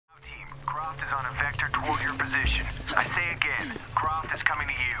Croft is on a vector toward your position. I say again, Croft is coming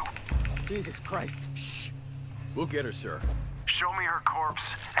to you. Jesus Christ. Shh. We'll get her, sir. Show me her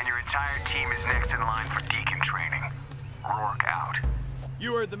corpse, and your entire team is next in line for Deacon training. Rourke out.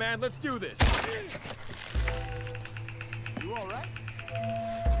 You heard the man. Let's do this. You all right?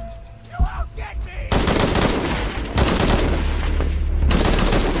 You won't get me!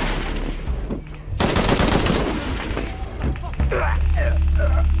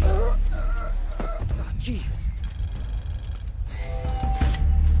 Oh, Jesus.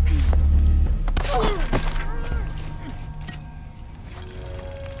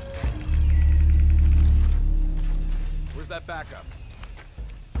 Where's that backup?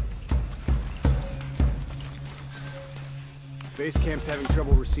 Base camp's having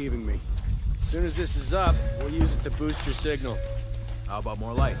trouble receiving me. As soon as this is up, we'll use it to boost your signal. How about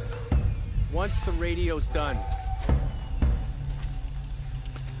more lights? Once the radio's done.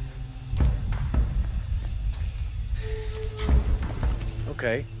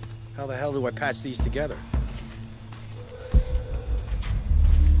 Okay, how the hell do I patch these together?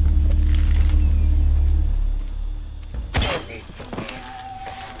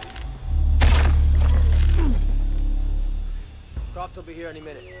 Croft will be here any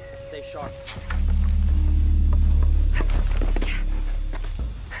minute. Stay sharp.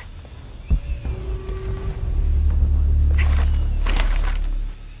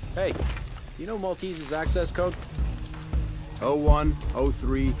 Hey, do you know Maltese's access code?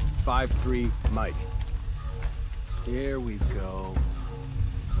 010353 Mike. Here we go.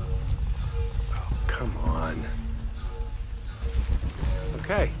 Oh, come on.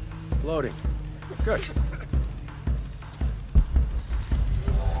 Okay, loading. Good.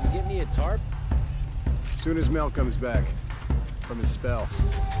 Can you get me a tarp? As soon as Mel comes back from his spell.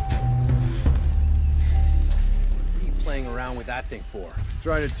 What are you playing around with that thing for?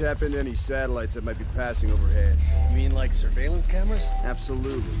 Trying to tap into any satellites that might be passing overhead. You mean like surveillance cameras?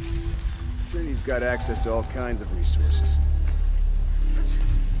 Absolutely. Trinity's got access to all kinds of resources.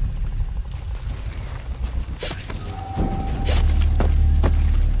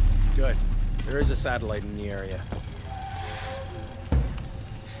 Good. There is a satellite in the area.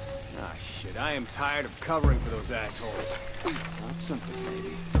 Ah, shit. I am tired of covering for those assholes. That's something,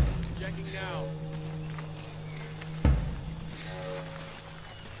 maybe. Checking now.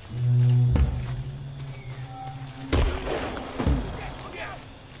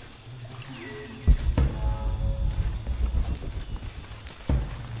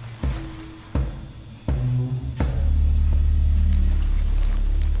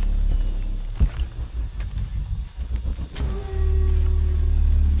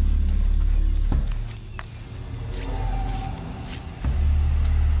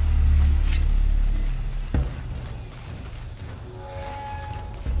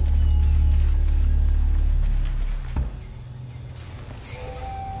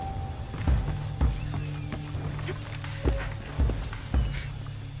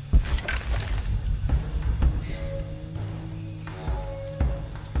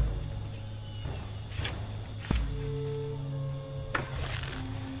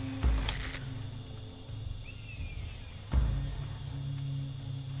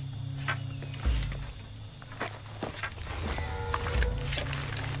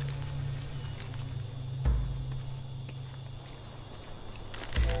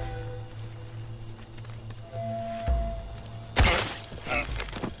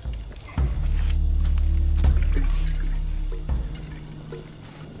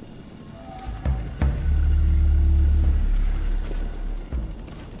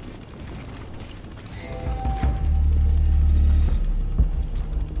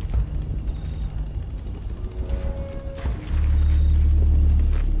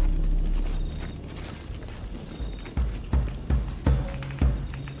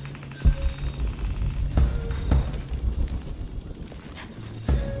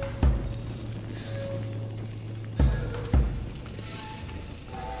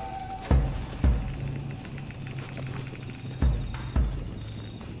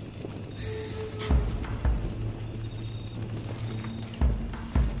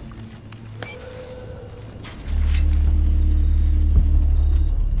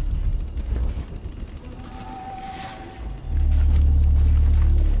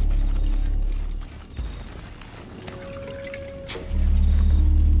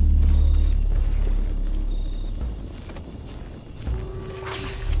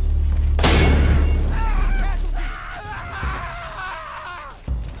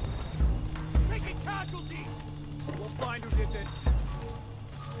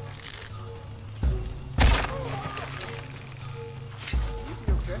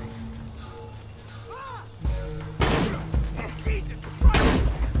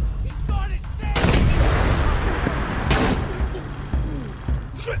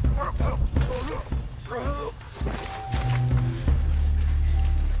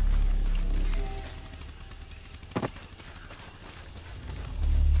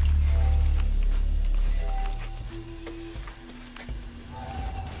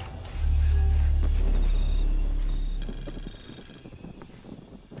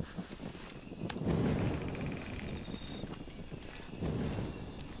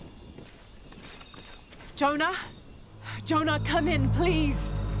 Jonah? Jonah, come in,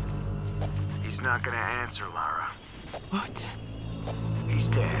 please. He's not gonna answer, Lara. What? He's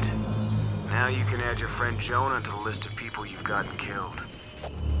dead. Now you can add your friend Jonah to the list of people you've gotten killed.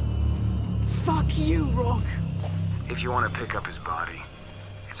 Fuck you, Rourke. If you want to pick up his body,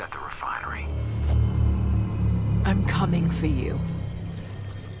 it's at the refinery. I'm coming for you.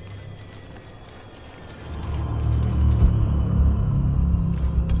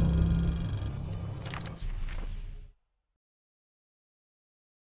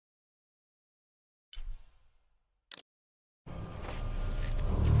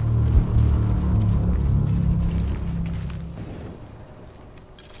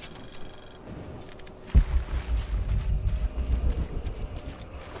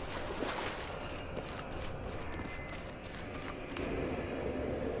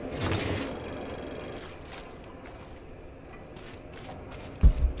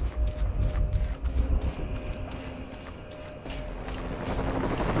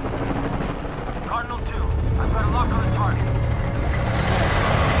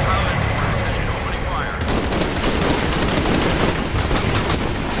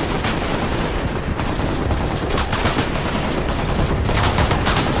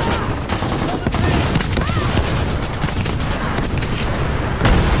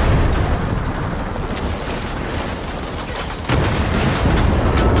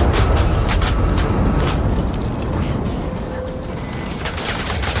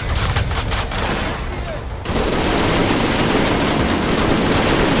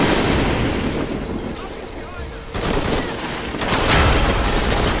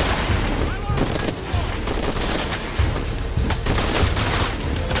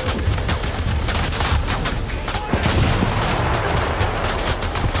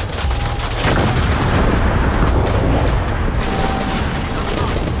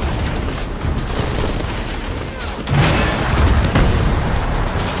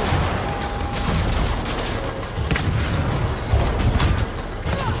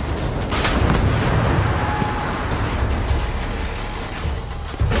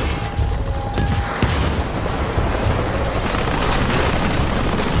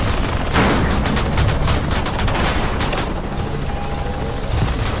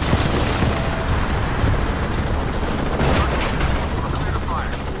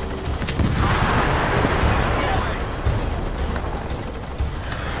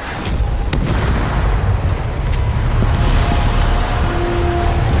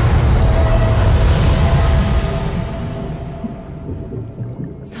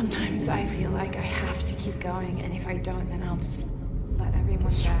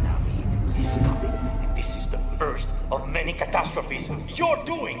 Catastrophes you're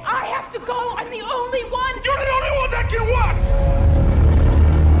doing! I have to go! I'm the only one! You're the only one that can what?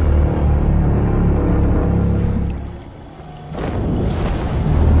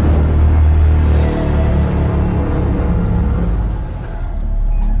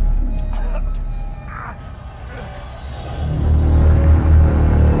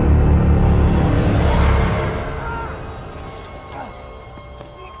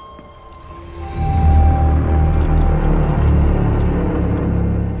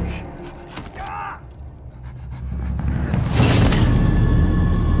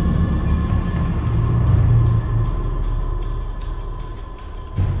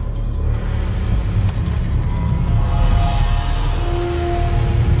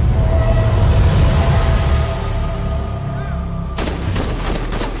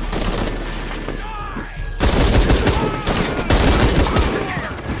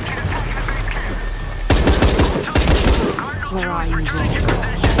 Where are you, Rourke?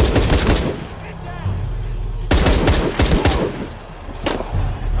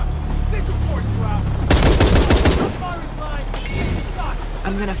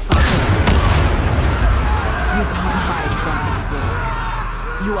 I'm gonna fuck with you. You can't hide from me,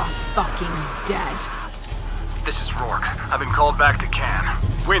 Rourke. You are fucking dead. This is Rourke. I've been called back to Cannes.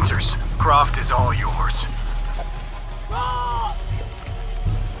 Winters, Croft is all yours.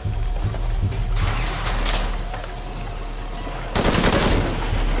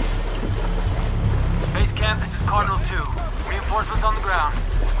 Base camp, this is Cardinal 2. Reinforcements on the ground.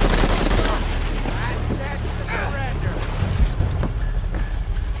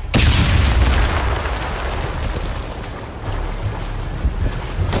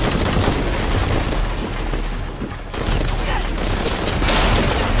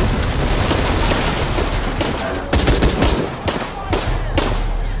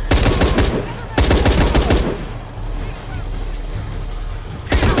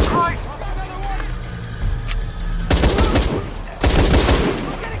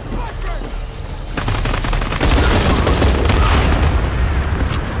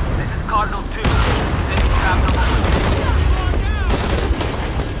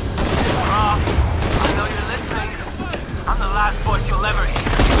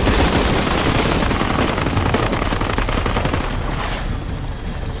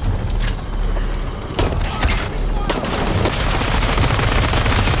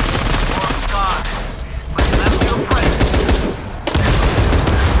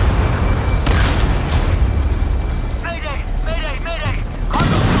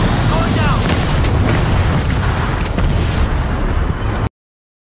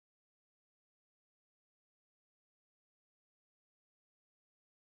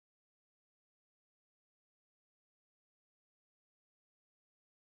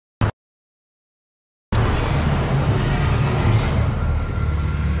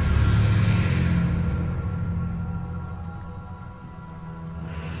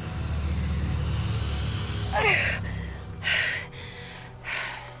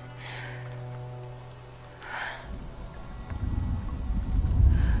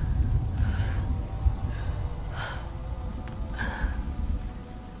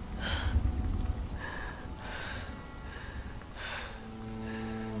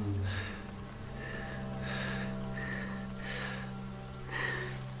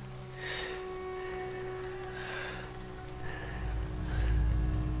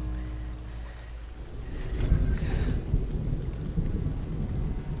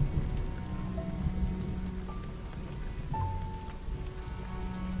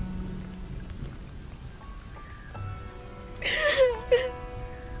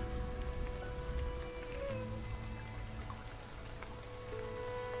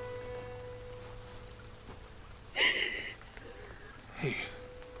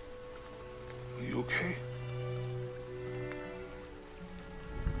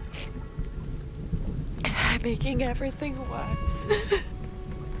 making everything worse.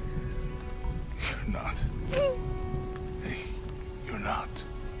 You're not. Hey, you're not.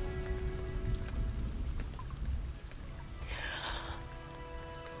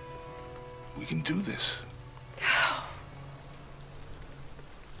 We can do this.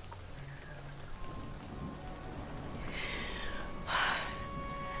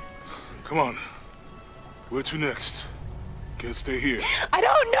 Come on. Where to next? Can't stay here. I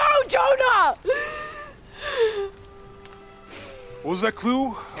don't know, Jonah! What was that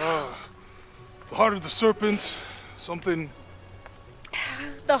clue? The heart of the serpent, something...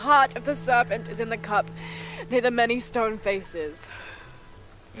 The heart of the serpent is in the cup, near the many stone faces.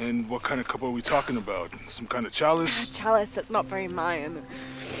 And what kind of cup are we talking about? Some kind of chalice? A chalice that's not very Mayan.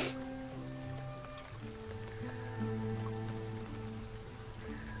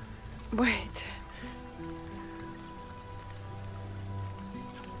 Wait.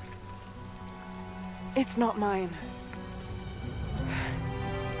 It's not mine.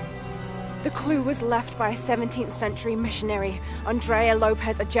 The clue was left by a 17th century missionary, Andrea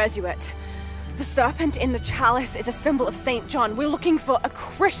Lopez, a Jesuit. The serpent in the chalice is a symbol of St. John. We're looking for a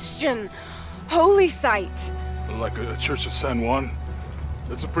Christian holy site. Like a Church of San Juan?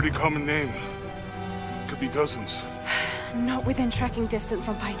 That's a pretty common name. Could be dozens. Not within trekking distance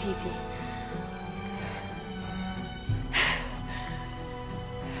from Paititi.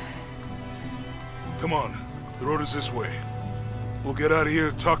 Come on, the road is this way. We'll get out of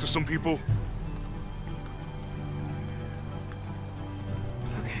here, talk to some people.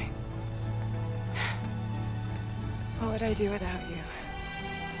 Okay. What would I do without you?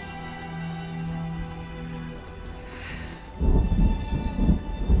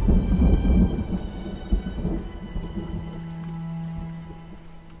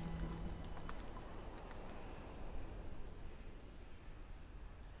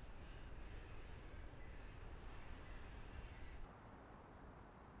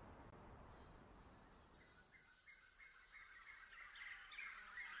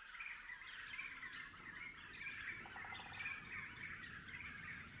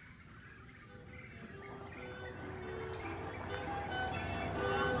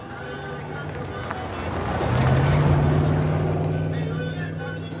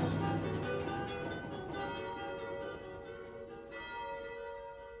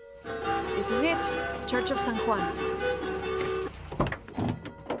 This is it. Church of San Juan.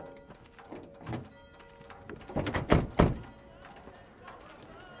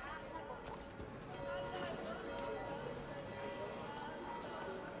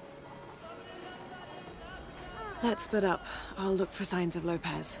 Let's split up. I'll look for signs of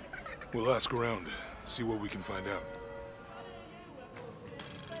Lopez. We'll ask around, see what we can find out.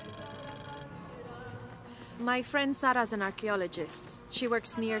 My friend Sarah's an archaeologist. She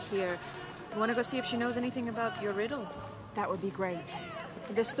works near here. You want to go see if she knows anything about your riddle? That would be great.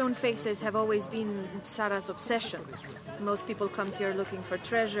 The stone faces have always been Sarah's obsession. Most people come here looking for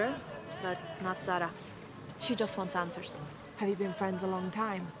treasure, but not Sarah. She just wants answers. Have you been friends a long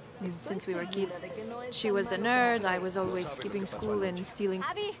time? Since we were kids. She was the nerd, I was always skipping school and stealing.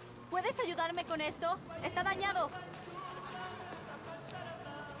 Abby, ¿puedes ayudarme con esto? Está dañado.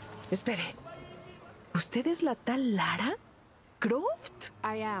 Espere. ¿Usted es la tal Lara? ¿Croft?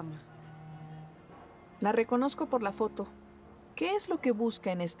 I am. La reconozco por la foto. ¿Qué es lo que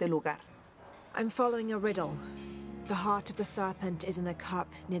busca en este lugar? I'm following a riddle. The heart of the serpent is in the cup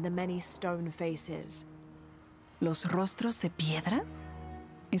near the many stone faces. ¿Los rostros de piedra?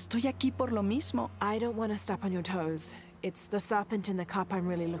 Estoy aquí por lo mismo. I don't want to step on your toes. It's the serpent in the cup I'm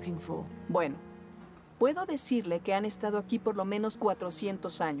really looking for. Bueno, puedo decirle que han estado aquí por lo menos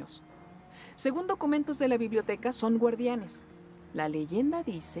 400 años. Según documentos de la biblioteca, son guardianes. La leyenda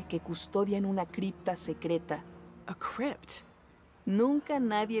dice que custodian una cripta secreta. A crypt? Nunca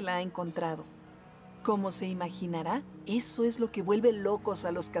nadie la ha encontrado. Como se imaginará, eso es lo que vuelve locos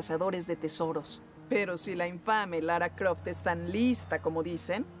a los cazadores de tesoros. Pero si la infame Lara Croft es tan lista como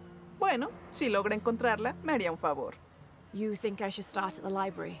dicen, bueno, si logra encontrarla, me haría un favor. You think I should start at the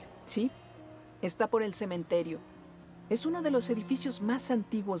library? Sí, está por el cementerio. Es uno de los edificios más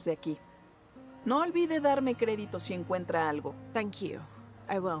antiguos de aquí. No olvide darme crédito si encuentra algo. Thank you.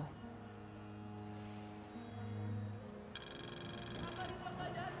 I will.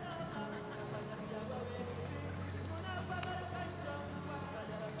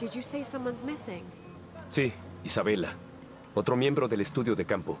 Did you say someone's missing? Sí, Isabela. Otro miembro del estudio de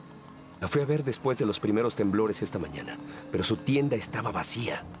campo. La fui a ver después de los primeros temblores esta mañana, pero su tienda estaba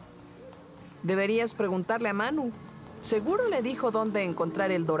vacía. Deberías preguntarle a Manu. Seguro le dijo dónde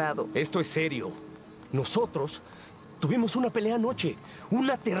encontrar el dorado. Esto es serio. Nosotros tuvimos una pelea anoche.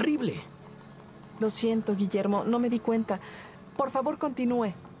 Una terrible. Lo siento, Guillermo, no me di cuenta. Por favor,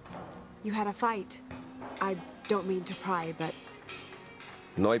 continúe. You had a fight. I don't mean to pry, but...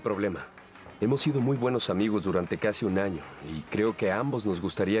 No hay problema. Hemos sido muy buenos amigos durante casi un año, y creo que a ambos nos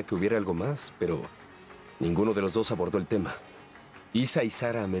gustaría que hubiera algo más, pero ninguno de los dos abordó el tema. Isa y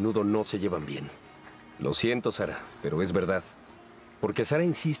Sara a menudo no se llevan bien. Lo siento, Sara, pero es verdad. Porque Sara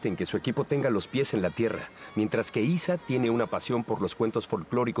insiste en que su equipo tenga los pies en la tierra, mientras que Isa tiene una pasión por los cuentos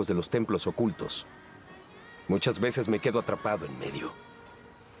folclóricos de los templos ocultos. Muchas veces me quedo atrapado en medio.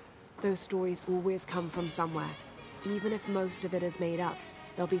 Those stories always come from somewhere. Even if most of it is made up,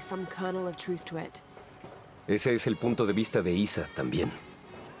 there'll be some kernel of truth to it. Ese es el punto de vista de Isa también.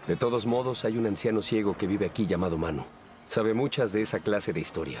 De todos modos, hay un anciano ciego que vive aquí llamado Manu. Sabe muchas de esa clase de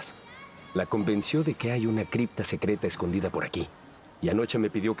historias. La convenció de que hay una cripta secreta escondida por aquí. Y anoche me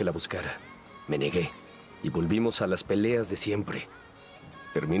pidió que la buscara. Me negué. Y volvimos a las peleas de siempre.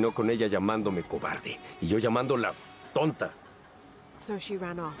 Terminó con ella llamándome cobarde. Y yo llamándola tonta. So she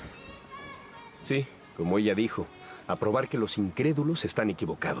ran off. Sí, como ella dijo. A probar que los incrédulos están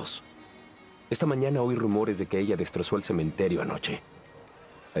equivocados. Esta mañana oí rumores de que ella destrozó el cementerio anoche.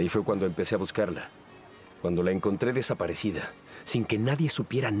 Ahí fue cuando empecé a buscarla. Cuando la encontré desaparecida, sin que nadie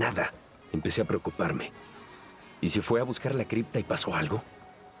supiera nada, empecé a preocuparme. ¿Y si fue a buscar la cripta y pasó algo?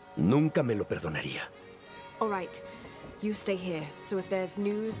 Nunca me lo perdonaría. All right. You stay here, so if there's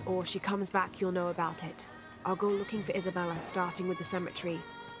news or she comes back, you'll know about it. I'll go looking for Isabella, starting with the cemetery.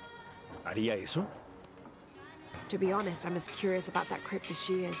 ¿Haría eso? To be honest, I'm as curious about that crypt as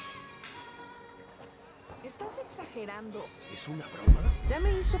she is. Estás exagerando. ¿Es una broma? Ya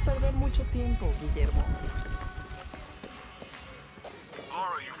me hizo perder mucho tiempo, Guillermo.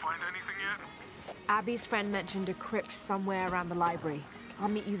 Lara, you find anything yet? Abby's friend mentioned a crypt somewhere around the library. I'll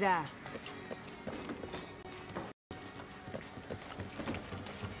meet you there.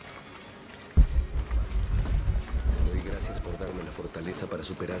 Doy gracias por darme la fortaleza para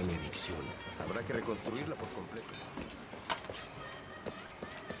superar mi adicción. Habrá que reconstruirla por completo.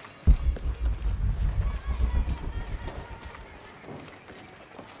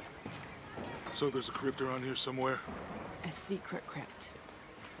 So there's a crypt around here somewhere? A secret crypt.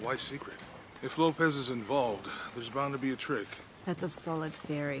 Why secret? If Lopez is involved, there's bound to be a trick. That's a solid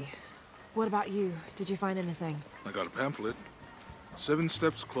theory. What about you? Did you find anything? I got a pamphlet. 7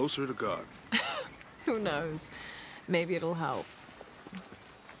 steps closer to God. Who knows? Maybe it'll help.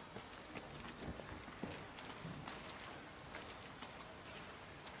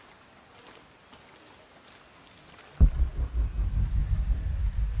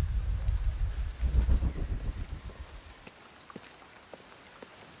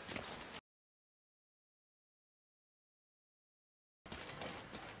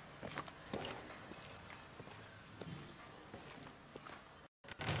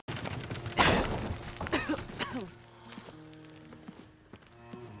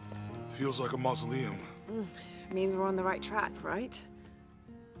 Feels like a mausoleum. Means we're on the right track, right?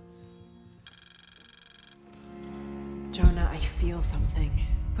 Jonah, I feel something.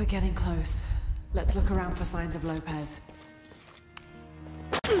 We're getting close. Let's look around for signs of Lopez.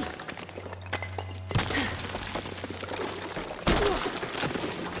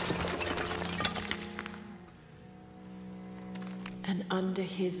 And under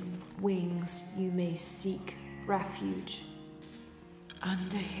his wings you may seek refuge.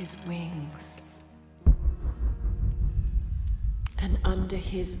 Under his wings. And under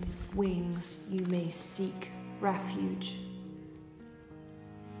his wings you may seek refuge.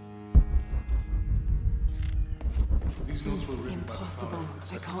 These notes were written Impossible. by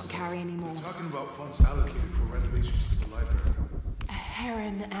the I can't carry anymore. We're talking about funds allocated for renovations to the library. A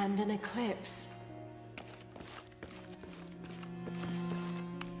heron and an eclipse.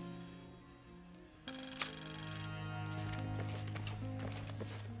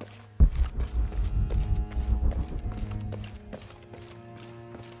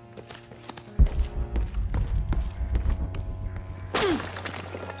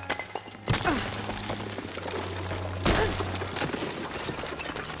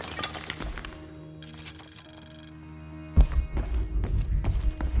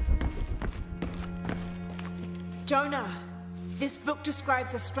 Jonah, this book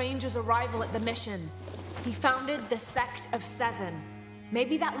describes a stranger's arrival at the mission. He founded the Sect of Seven.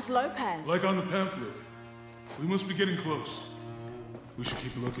 Maybe that was Lopez. Like on the pamphlet. We must be getting close. We should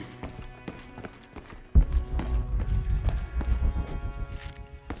keep looking.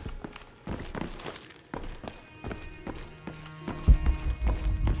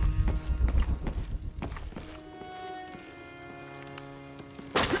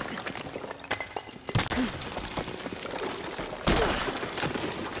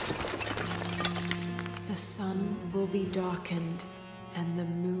 will be darkened, and the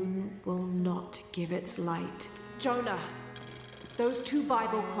moon will not give its light. Jonah, those 2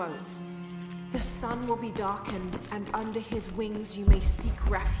 Bible quotes. The sun will be darkened, and under his wings you may seek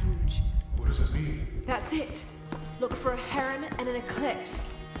refuge. What does it mean? That's it. Look for a heron and an eclipse.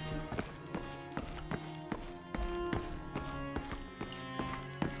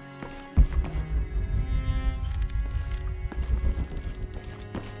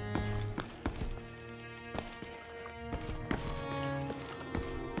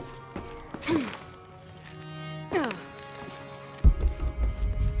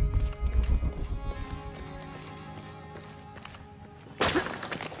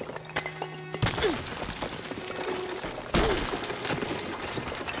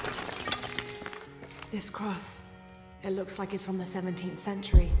 This cross, it looks like it's from the 17th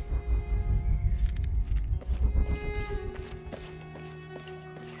century.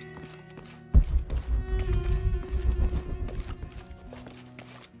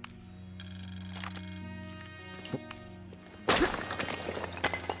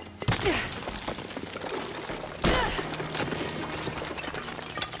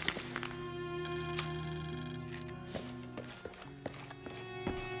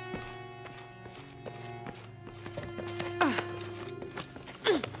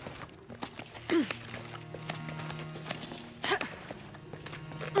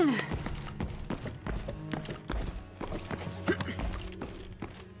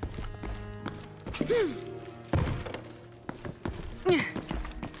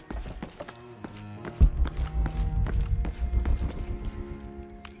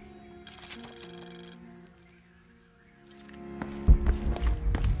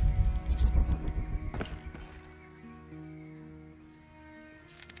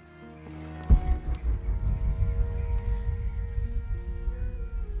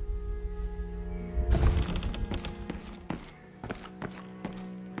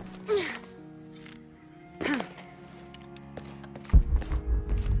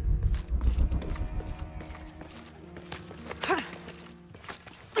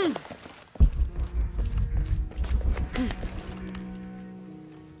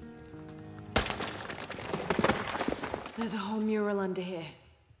 There's a whole mural under here.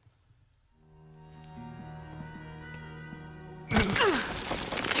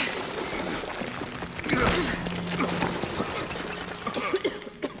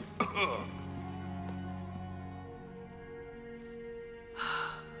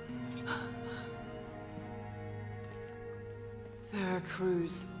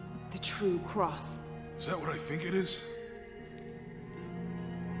 Veracruz, the true cross. Is that what I think it is?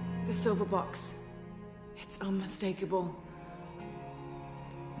 The silver box. It's unmistakable.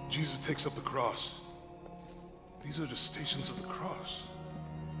 Jesus takes up the cross. These are the stations of the cross.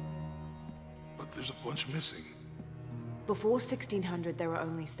 But there's a bunch missing. Before 1600, there were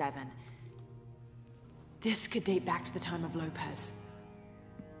only 7. This could date back to the time of Lopez.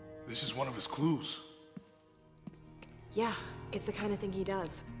 This is one of his clues. Yeah, it's the kind of thing he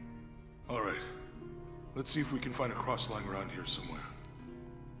does. All right. Let's see if we can find a cross lying around here somewhere.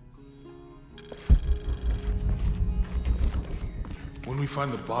 When we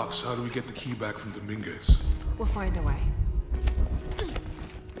find the box, how do we get the key back from Dominguez? We'll find a way.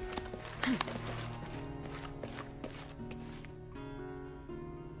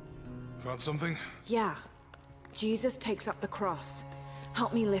 Found something? Yeah. Jesus takes up the cross.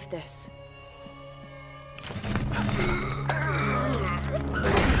 Help me lift this.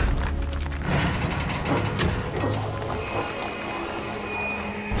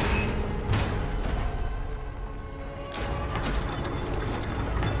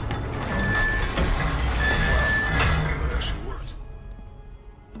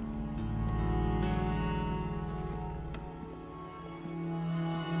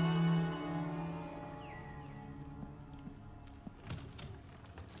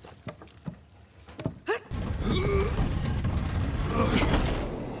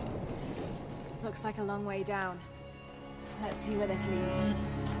 Looks like a long way down. Let's see where this leads.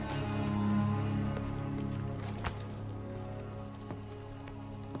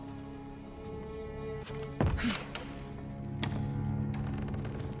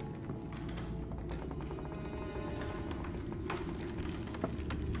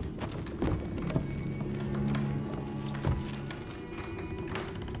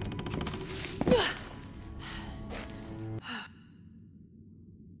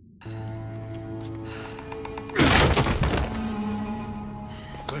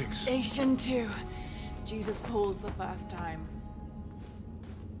 Station 2. Jesus falls the first time.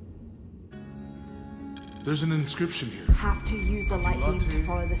 There's an inscription here. Have to use the light beam to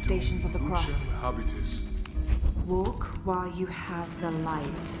follow the stations of the cross. Habitus. Walk while you have the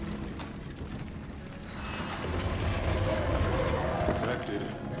light. That did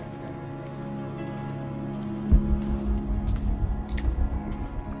it.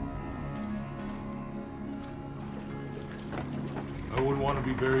 I wouldn't want to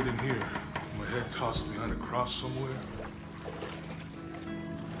be buried in here. My head tossed behind a cross somewhere.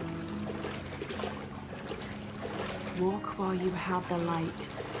 Walk while you have the light,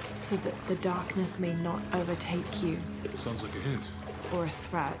 so that the darkness may not overtake you. Sounds like a hint. Or a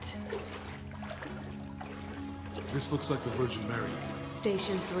threat. This looks like the Virgin Mary.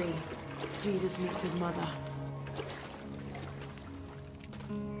 Station 3. Jesus meets his mother.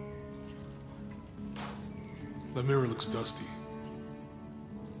 The mirror looks dusty.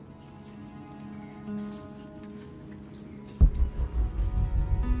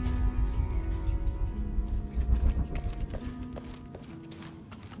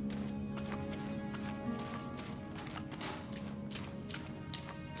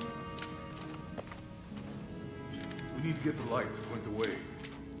 We need to get the light to point the way.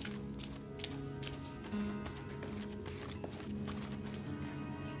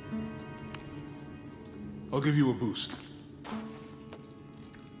 I'll give you a boost.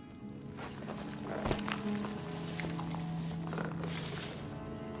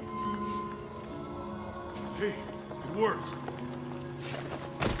 Hey, it worked.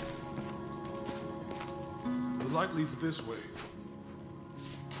 The light leads this way.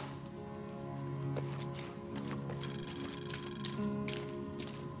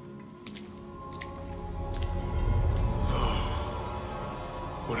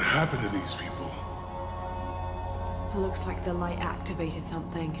 What happened to these people? It looks like the light activated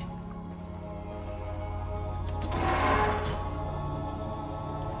something.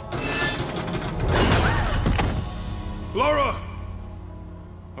 Lara!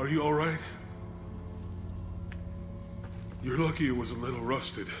 Are you all right? You're lucky it was a little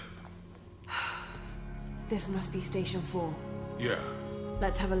rusted. This must be Station 4. Yeah.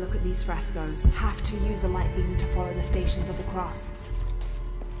 Let's have a look at these frescoes. Have to use the light beam to follow the Stations of the Cross.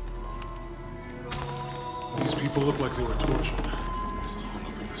 These people look like they were tortured. Hung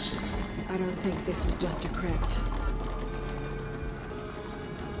up in the ceiling. I don't think this was just a crypt.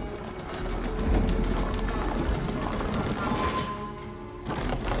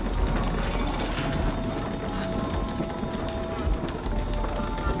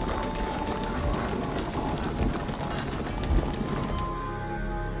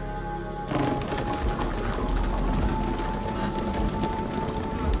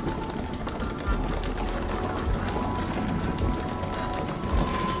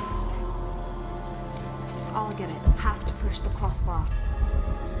 I'll get it. Have to push the crossbar.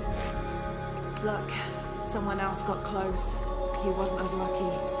 Look, someone else got close. He wasn't as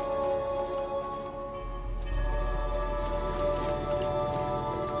lucky.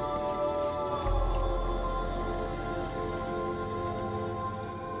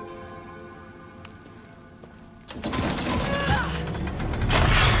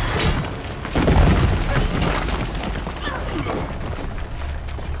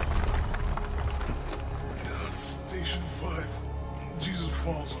 Station 5. Jesus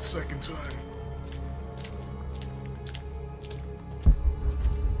falls a second time.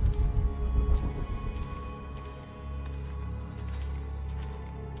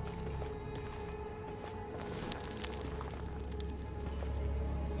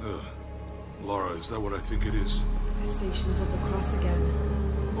 Lara, is that what I think it is? The Stations of the Cross again.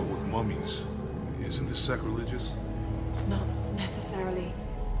 But with mummies. Isn't this sacrilegious? Not necessarily.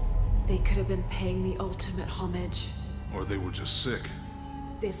 They could have been paying the ultimate homage. Or they were just sick.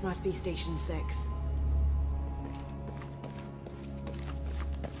 This must be Station 6.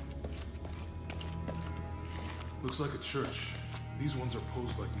 Looks like a church. These ones are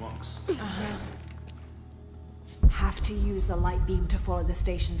posed like monks. Have to use the light beam to follow the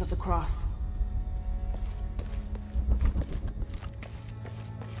Stations of the Cross.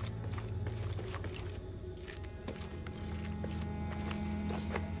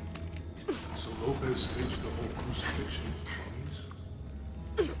 So Lopez staged the whole crucifixion with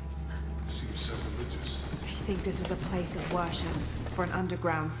mummies? Seems sacrilegious. I think this was a place of worship for an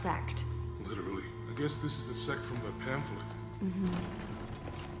underground sect. Literally. I guess this is a sect from the pamphlet.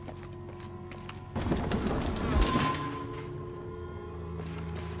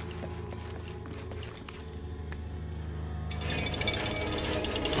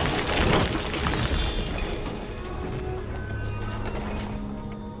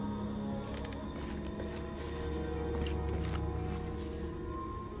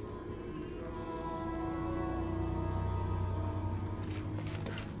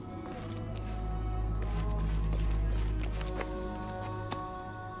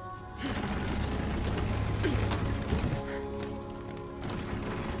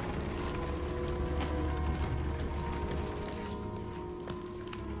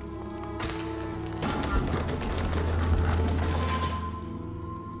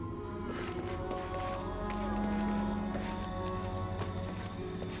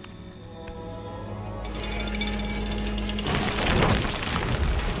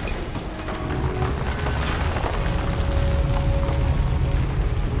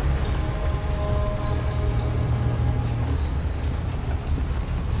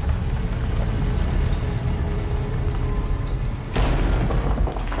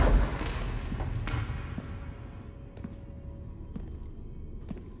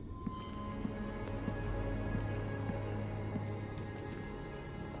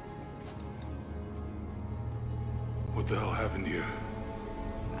 What the hell happened here?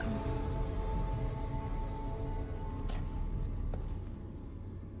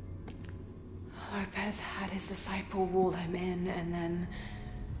 Lopez had his disciple wall him in, and then...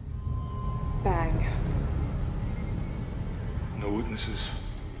 bang. No witnesses?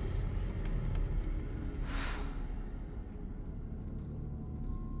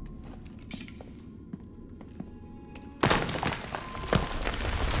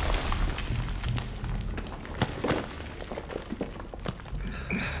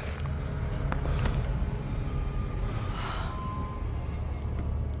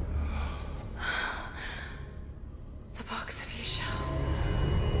 The box of Isha.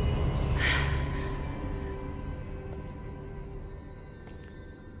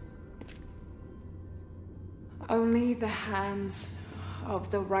 Only the hands of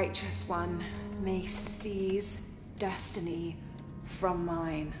the righteous one may seize destiny from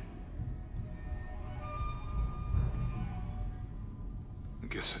mine. I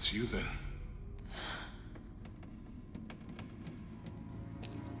guess it's you then.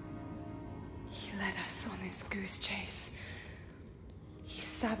 He led us on this goose chase. He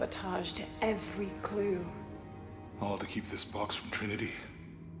sabotaged every clue. All to keep this box from Trinity.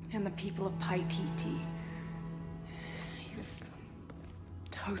 And the people of Paititi. He was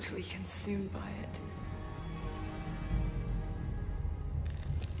totally consumed by it.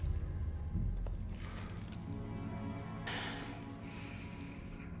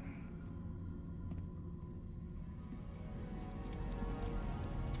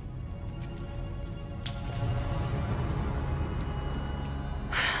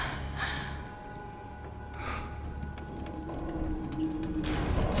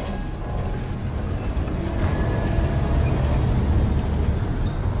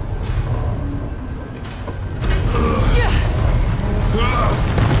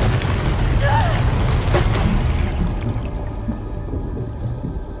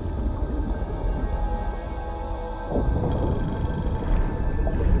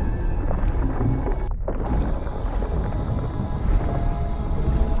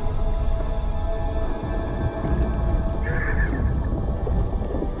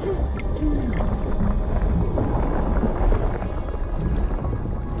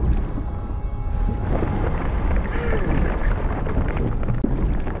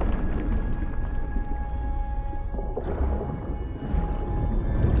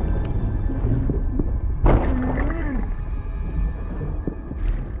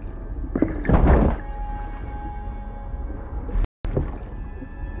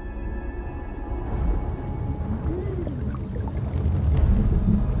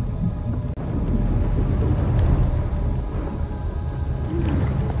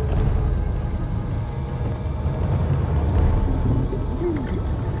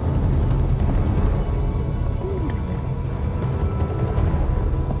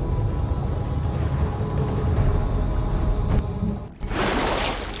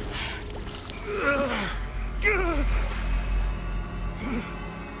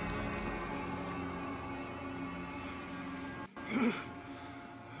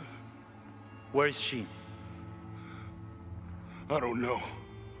 Where is she? I don't know.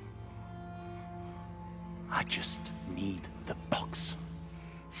 I just need the box.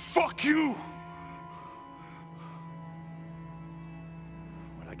 Fuck you!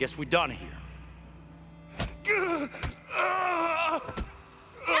 Well, I guess we're done here.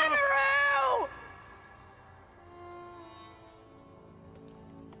 Amaru!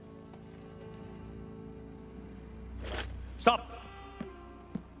 Stop!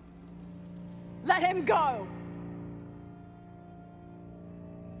 Let him go!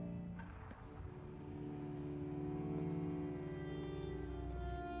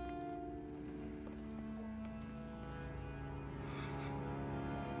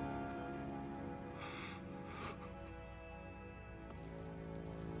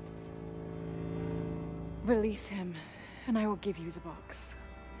 Release him, and I will give you the box.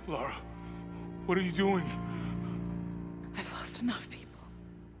 Lara, what are you doing? I've lost enough people.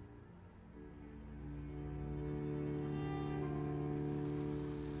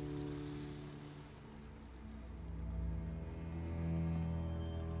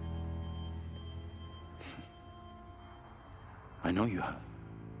 I know you have.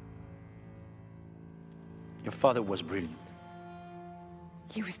 Your father was brilliant.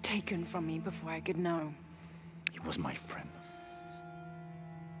 He was taken from me before I could know. He was my friend.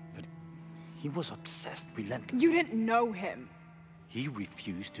 But he was obsessed, relentless. You didn't know him. He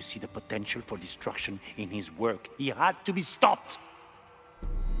refused to see the potential for destruction in his work. He had to be stopped.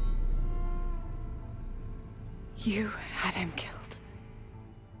 You had him killed.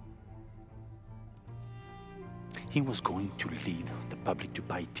 he was going to lead the public to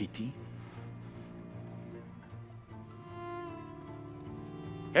Paititi?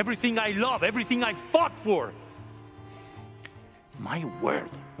 Everything I love, everything I fought for, my world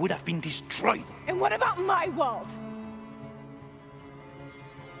would have been destroyed. And what about my world?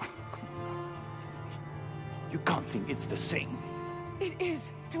 You can't think it's the same. It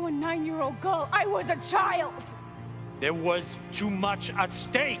is to a 9-year-old girl. I was a child. There was too much at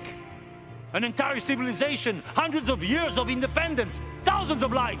stake. An entire civilization, hundreds of years of independence, thousands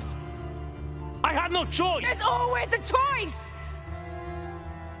of lives. I had no choice. There's always a choice.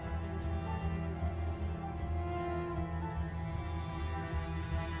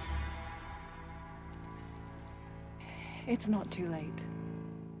 It's not too late.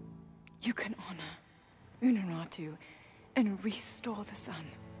 You can honor Unuratu and restore the sun.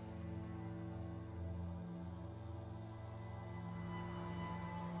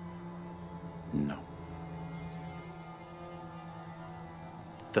 No.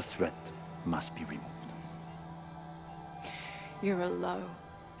 The threat must be removed. You're a low,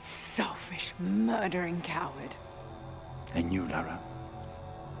 selfish, murdering coward. And you, Lara?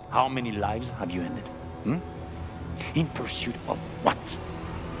 How many lives have you ended? Hmm? In pursuit of what?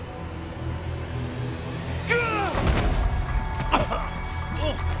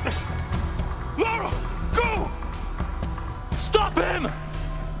 Lara! Go! Stop him!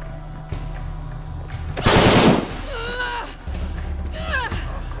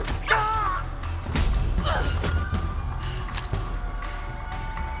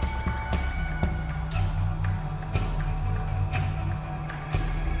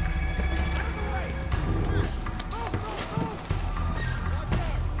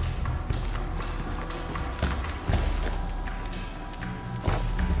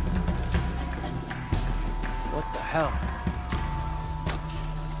 What the hell?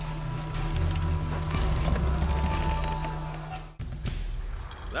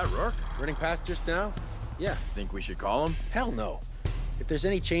 Is that Rourke? Running past just now? Yeah. Think we should call him? Hell no. If there's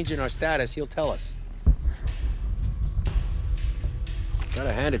any change in our status, he'll tell us.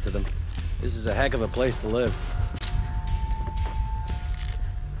 Gotta hand it to them. This is a heck of a place to live.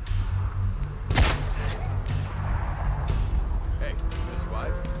 Hey, Miss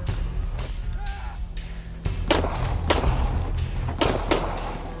Wife?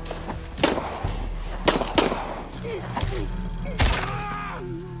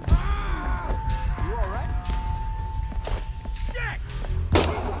 You all right? Shit!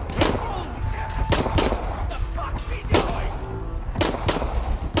 What the fuck's he doing?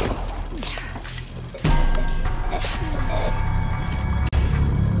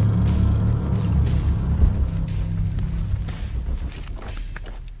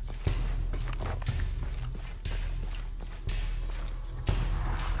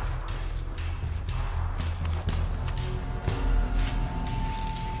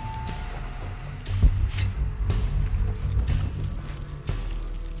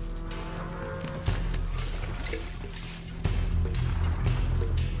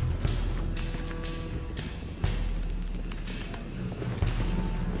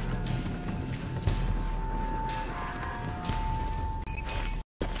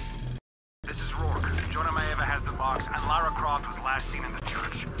 This is Rourke. Jonah Maeva has the box, and Lara Croft was last seen in the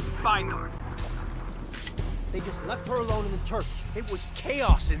church. Find them. They just left her alone in the church. It was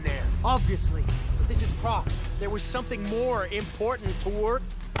chaos in there. Obviously. But this is Croft. There was something more important to work.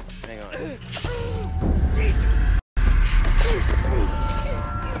 Hang on.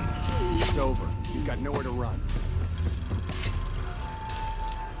 It's over. He's got nowhere to run.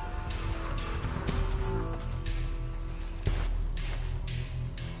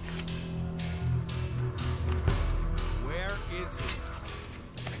 Where is he?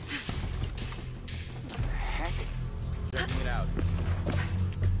 Heck? Checking it out.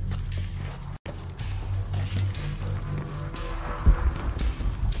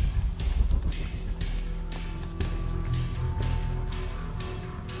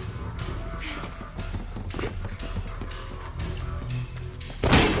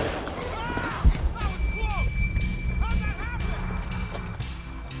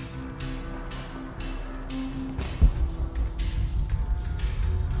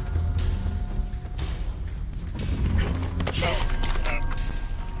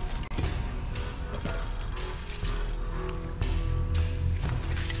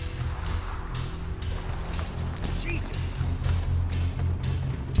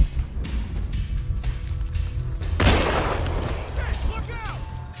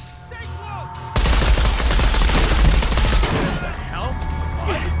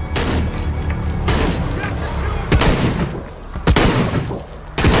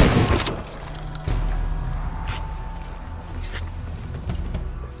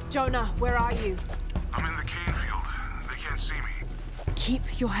 Jonah, where are you? I'm in the cane field. They can't see me.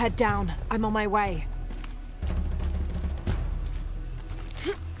 Keep your head down. I'm on my way.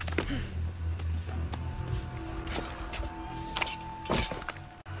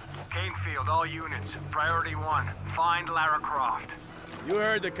 Cane field, all units. Priority 1. Find Lara Croft. You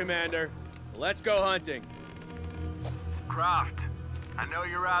heard the commander. Let's go hunting. Croft, I know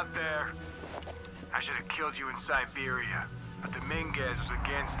you're out there. I should have killed you in Siberia, but Dominguez was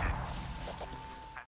against it.